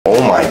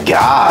my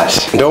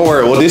gosh. Don't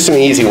worry, we'll do some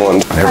easy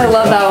ones. I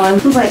love that one.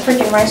 It's like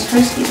freaking Rice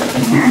Krispies up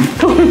in here.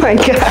 Oh my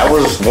god. That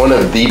was one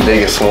of the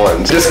biggest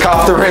ones. Just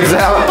cough the ribs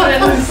out.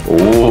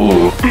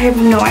 Ooh. I have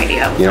no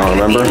idea. You don't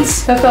remember?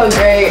 That felt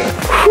great.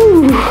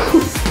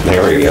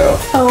 There we go.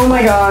 Oh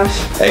my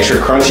gosh. Extra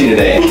crunchy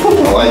today.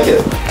 I like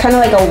it. Kind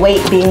of like a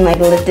weight being like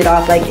lifted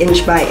off like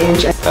inch by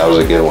inch. That was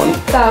a good one.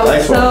 That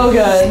was so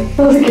good.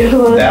 That was a good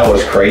one. That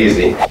was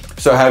crazy.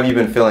 So how have you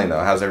been feeling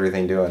though? How's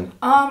everything doing?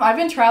 I've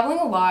been traveling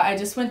a lot. I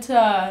just went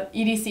to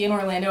EDC in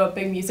Orlando, a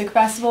big music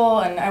festival,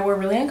 and I wore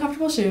really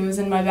uncomfortable shoes,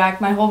 and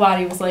my whole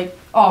body was like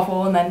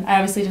awful, and then I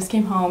obviously just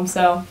came home,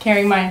 so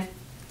carrying my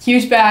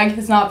huge bag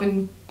has not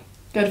been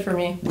good for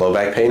me. Low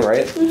back pain,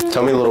 right?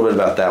 Tell me a little bit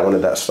about that. When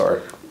did that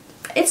start?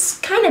 It's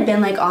kind of been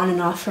like on and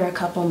off for a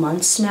couple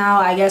months now.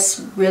 I guess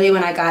really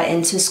when I got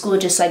into school,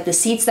 just like the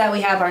seats that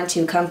we have aren't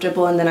too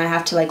comfortable, and then I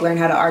have to like learn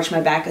how to arch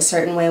my back a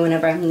certain way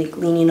whenever I'm like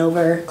leaning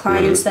over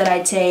clients that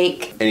I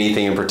take.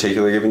 Anything in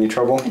particular giving you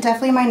trouble?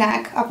 Definitely my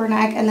neck, upper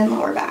neck, and then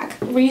lower back.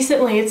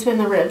 Recently, it's been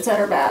the ribs that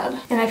are bad,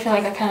 and I feel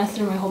like I kind of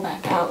threw my whole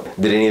back out.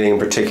 Did anything in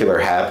particular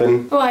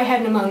happen? Well, I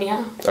had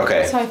pneumonia.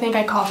 Okay. So I think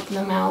I coughed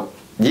them out.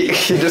 You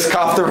just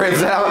cough the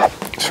ribs out.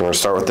 So we're gonna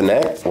start with the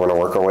neck. We're gonna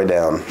work our way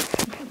down.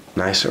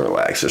 Nice and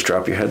relaxed. Just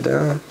drop your head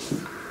down.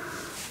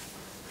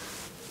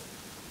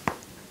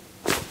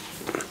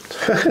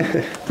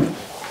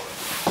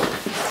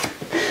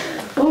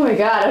 Oh my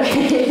god,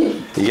 okay.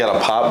 You got a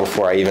pop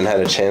before I even had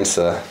a chance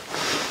to,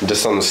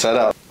 just on the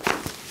setup.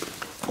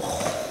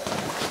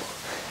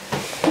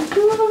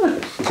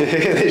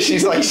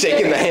 She's like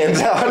shaking the hands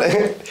out.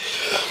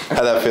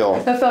 How'd that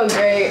feel? That felt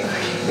great.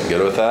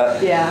 Good with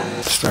that? Yeah.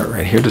 Start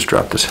right here. Just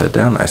drop this head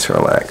down. Nice and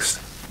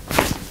relaxed.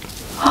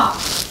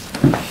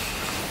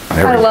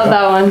 I love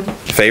that one.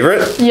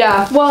 Favorite?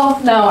 Yeah. Well,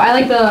 no, I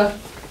like the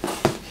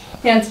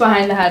hands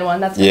behind the head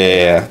one. That's my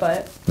favorite,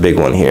 but Big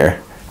one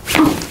here.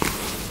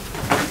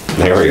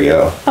 There we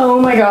go. oh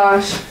my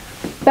gosh,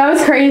 that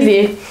was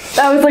crazy.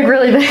 That was like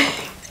really big.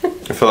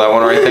 You feel that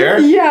one right there?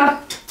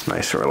 Yeah.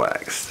 Nice and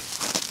relaxed.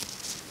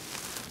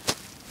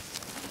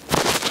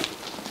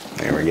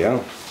 There we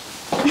go.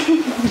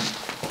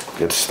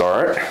 Good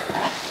start.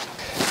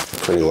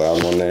 Pretty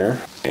loud one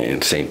there.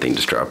 And same thing,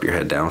 just drop your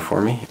head down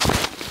for me.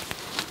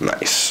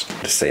 Nice.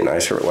 Just stay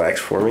nice and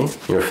relaxed for me.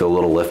 You're gonna feel a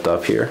little lift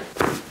up here.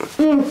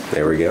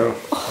 There we go.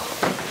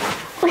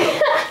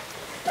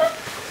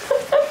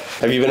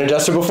 Have you been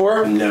adjusted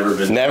before? Never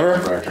been. Never?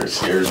 Doctor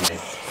scares me.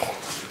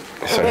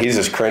 So he's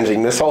just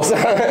cringing this whole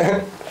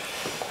time.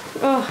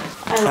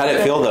 How'd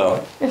it feel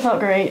though? It felt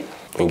great.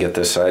 And get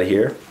this side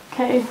here.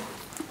 Okay.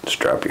 Just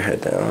drop your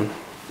head down.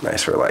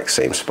 Nice, relaxed,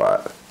 same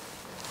spot.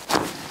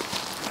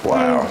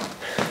 Wow.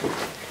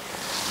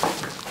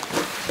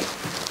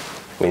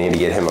 We need to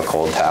get him a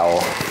cold towel.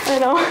 I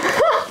know.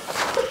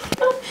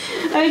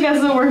 I think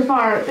that's the worst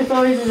part. It's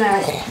always the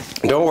neck.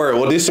 Don't worry,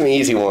 we'll do some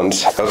easy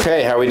ones.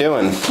 Okay, how we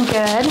doing?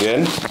 Good.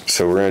 Good?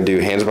 So we're gonna do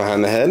hands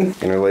behind the head,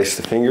 interlace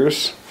the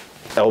fingers,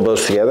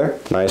 elbows together,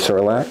 nice and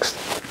relaxed.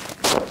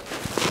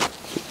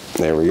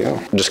 There we go.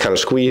 Just kind of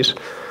squeeze.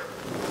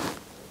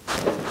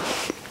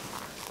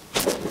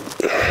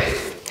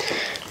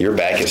 Your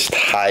back is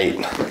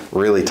tight,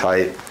 really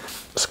tight.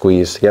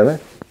 Squeeze together.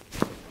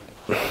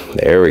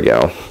 There we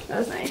go. That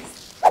was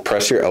nice.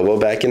 Press your elbow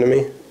back into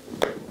me.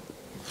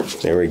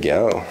 There we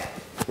go.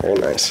 Very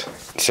nice.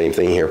 Same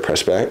thing here,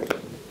 press back.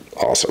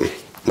 Awesome.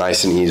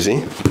 Nice and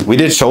easy. We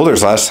did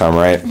shoulders last time,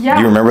 right? Yeah.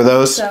 Do you remember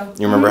those? So.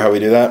 You remember how we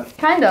do that?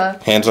 Kinda.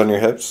 Hands on your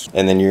hips,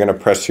 and then you're gonna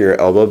press your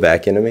elbow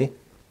back into me.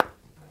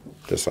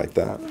 Just like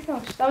that. Oh my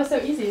gosh, that was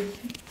so easy.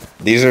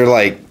 These are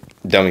like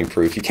dummy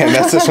proof. You can't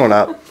mess this one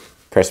up.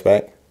 Press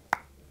back.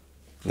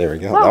 There we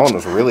go. That one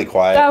was really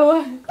quiet. That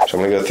was. So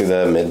I'm gonna go through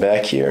the mid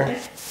back here.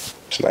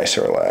 Just nice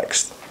and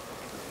relaxed.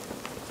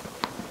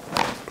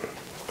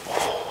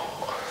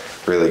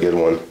 Really good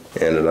one.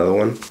 And another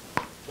one.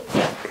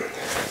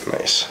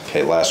 Nice.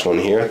 Okay, last one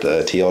here at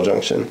the TL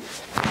junction.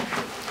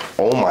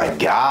 Oh my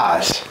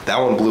gosh. That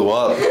one blew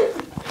up.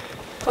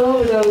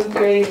 Oh, that was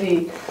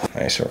crazy.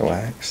 Nice and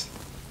relaxed.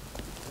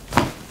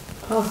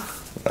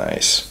 Oh.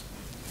 Nice.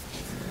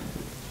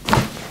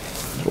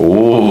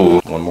 Ooh.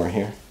 One more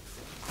here.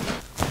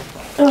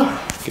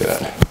 Oh.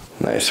 Good.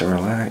 Nice and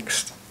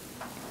relaxed.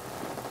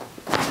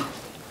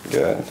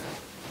 Good.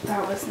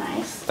 That was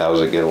nice. That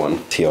was a good one.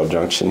 TL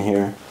junction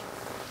here.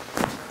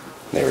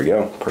 There we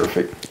go.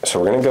 Perfect. So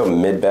we're gonna go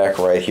mid back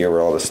right here where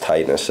all this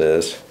tightness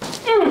is.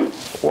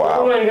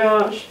 Wow. Oh my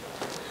gosh.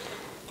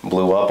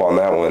 Blew up on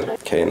that one.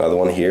 Okay, another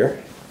one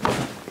here.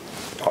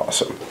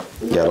 Awesome.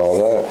 Got all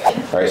that.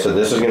 All right, so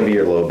this is gonna be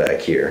your low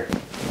back here.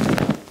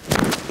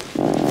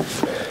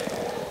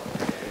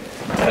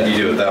 How'd you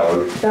do with that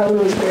one? That one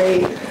was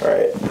great. All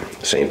right,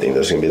 same thing.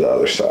 This is gonna be the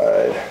other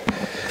side.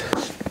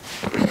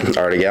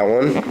 Already got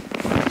one.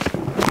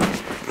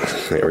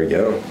 There we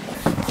go.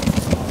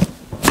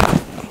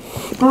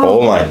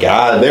 Oh my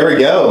God, there we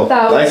go.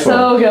 That was nice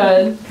so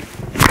good.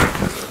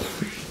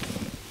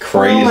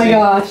 Crazy. Oh my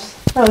gosh,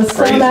 that was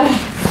Crazy. so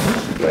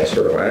nice. Nice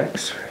and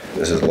relaxed.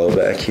 This is low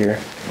back here.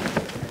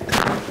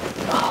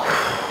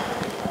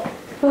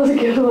 That was a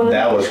good one.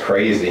 That was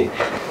crazy.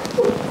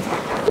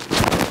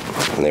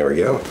 And there we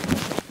go.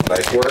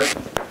 Nice work.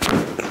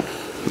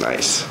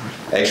 Nice.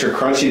 Extra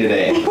crunchy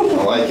today.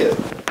 I like it.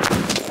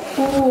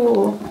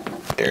 Ooh.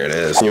 There it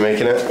is. You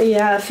making it?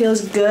 Yeah, it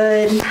feels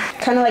good.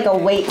 Kind of like a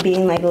weight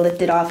being like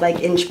lifted off like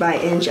inch by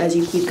inch as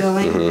you keep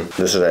going.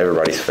 This is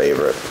everybody's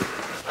favorite.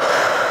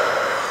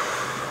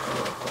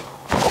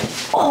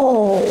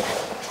 Oh.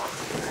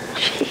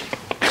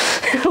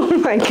 Oh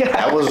my god.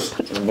 That was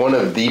one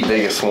of the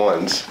biggest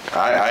ones.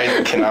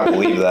 I cannot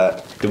believe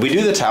that. Did we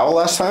do the towel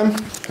last time?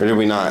 Or did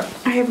we not?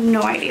 I have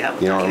no idea.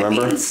 You don't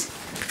remember?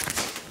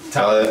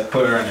 Tell it.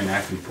 Put her on your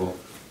neck and pull.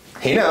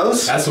 He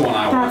knows. That's the one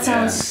I That want.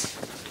 sounds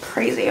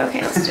crazy.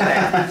 Okay, let's do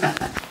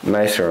it.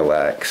 Nice and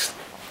relaxed.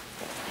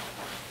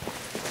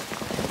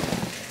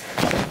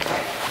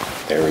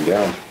 There we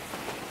go.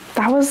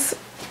 That was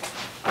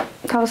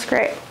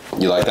great.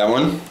 You like that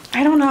one?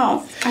 I don't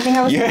know. I think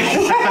I was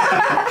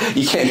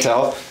You can't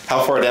tell.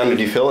 How far down did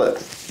you feel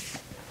it?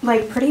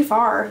 like pretty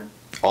far,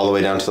 All the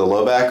way down to the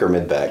low back or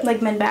mid back?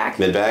 like mid back.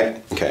 Mid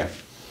back? Okay.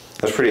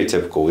 That's pretty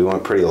typical. We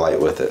went pretty light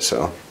with it,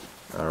 so.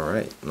 All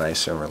right,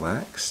 nice and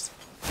relaxed.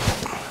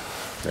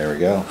 There we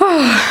go.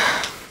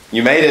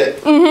 You made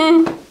it.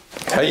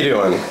 How you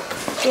doing?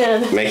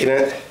 Good. Making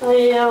it? I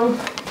am.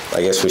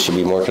 I guess we should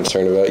be more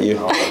concerned about you.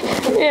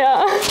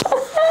 Yeah.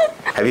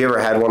 Have you ever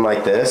had one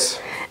like this?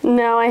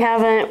 No, I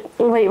haven't.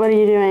 Wait, what are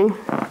you doing?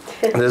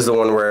 This is the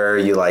one where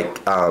you like,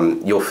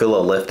 you'll feel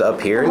a lift up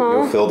here, and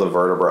you'll feel the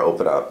vertebra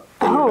open up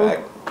in your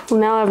back.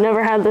 No, I've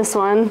never had this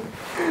one.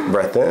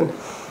 Breath in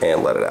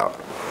and let it out.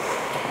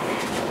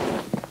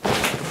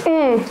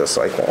 Just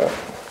like that.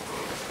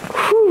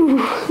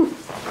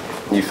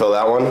 You feel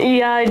that one?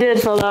 Yeah, I did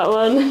feel that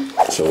one.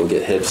 So we'll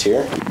get hips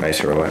here.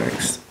 Nice and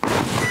relaxed.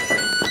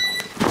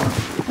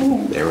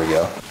 There we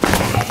go.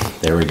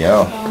 There we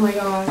go. Oh my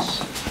gosh.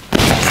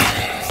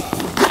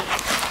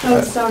 That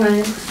was so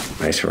nice.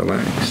 Nice and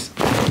relaxed.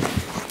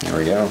 There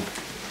we go.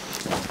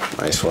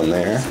 Nice one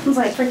there. It's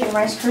like freaking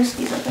Rice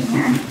Krispies up in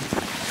here.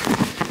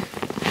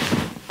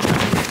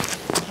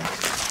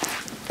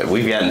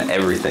 We've gotten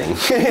everything.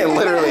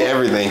 Literally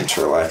everything. Just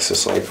relax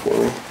this leg for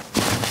me.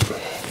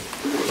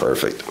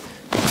 Perfect.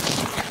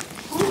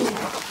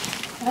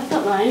 That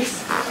felt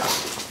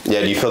nice.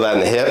 Yeah, do you feel that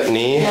in the hip,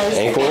 knee,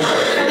 ankle?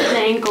 The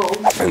ankle.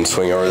 And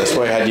swing over this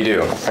way. How'd you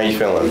do? How you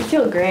feeling? I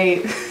feel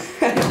great.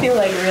 I feel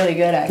like really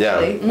good Yeah.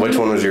 actually. Which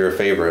one was your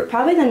favorite?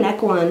 Probably the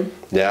neck one.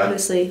 Yeah.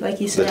 Honestly, like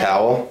you The said.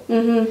 towel?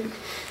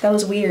 That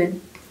was weird.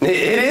 It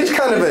is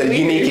kind of a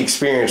unique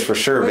experience for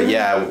sure, but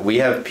yeah, we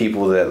have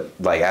people that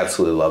like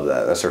absolutely love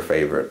that. That's their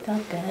favorite.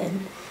 Felt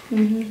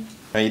good.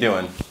 How you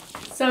doing?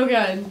 So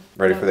good.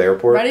 Ready for the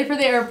airport? Ready for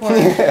the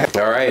airport.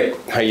 All right.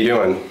 How you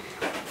doing?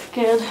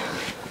 Good.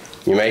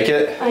 You make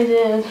it? I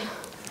did.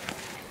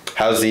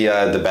 How's the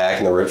back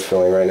and the ribs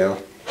feeling right now?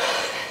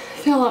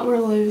 I feel a lot more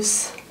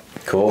loose.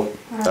 Cool.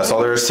 That's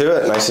all there is to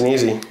it. Nice and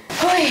easy.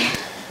 Boy,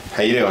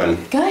 How you doing?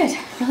 good.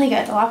 Really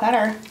good. A lot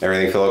better.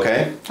 Everything feel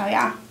okay? Oh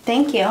yeah.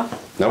 Thank you.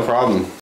 No problem.